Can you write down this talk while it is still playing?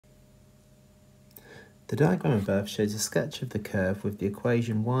The diagram above shows a sketch of the curve with the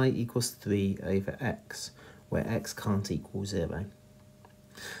equation y equals 3 over x, where x can't equal 0.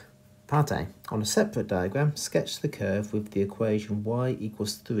 Part A. On a separate diagram, sketch the curve with the equation y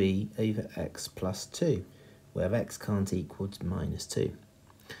equals 3 over x plus 2, where x can't equal minus 2.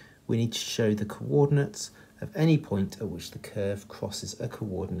 We need to show the coordinates of any point at which the curve crosses a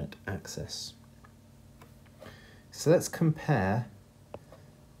coordinate axis. So let's compare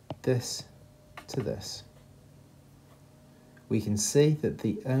this to this. We can see that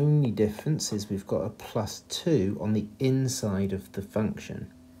the only difference is we've got a plus 2 on the inside of the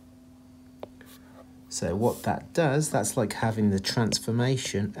function. So what that does, that's like having the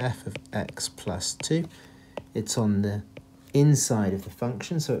transformation f of x plus 2. It's on the inside of the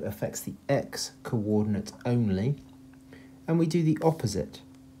function, so it affects the x coordinate only. And we do the opposite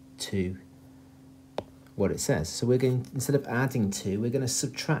to what it says. So we're going, instead of adding 2, we're going to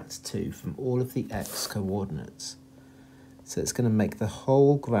subtract 2 from all of the x coordinates. So it's going to make the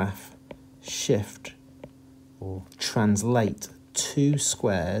whole graph shift or translate 2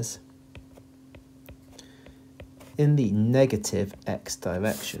 squares in the negative x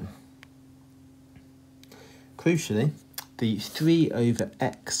direction. Crucially, the 3 over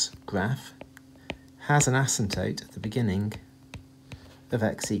x graph has an asymptote at the beginning of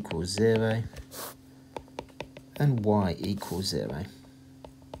x equals 0 and y equals 0.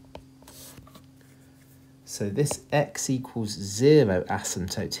 So this x equals 0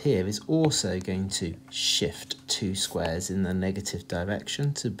 asymptote here is also going to shift 2 squares in the negative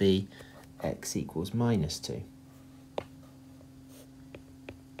direction to be x equals minus 2.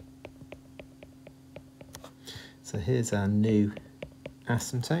 So here's our new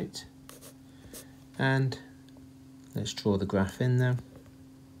asymptote, and let's draw the graph in there.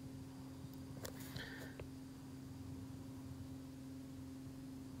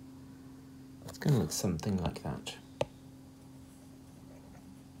 It's going to look something like that.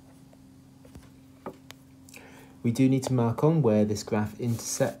 We do need to mark on where this graph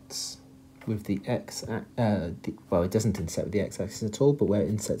intersects with the x, well, it doesn't intersect with the x-axis at all, but where it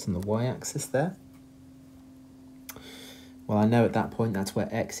intersects on the y-axis there. Well, I know at that point that's where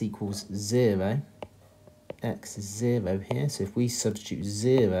x equals 0. X is 0 here, so if we substitute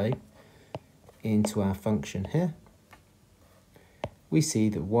 0 into our function here, we see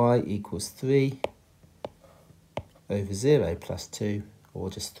that y equals 3 over 0 plus 2, or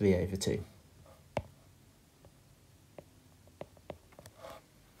just 3 over 2.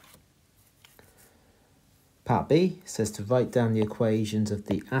 Part B says to write down the equations of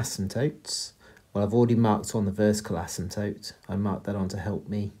the asymptotes. Well, I've already marked on the vertical asymptote. I marked that on to help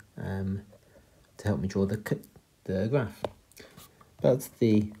me draw the graph. But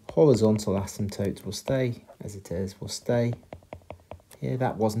the horizontal asymptote will stay as it is. Will stay here.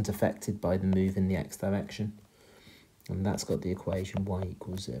 That wasn't affected by the move in the x direction, and that's got the equation y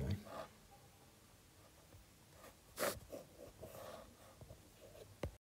equals 0.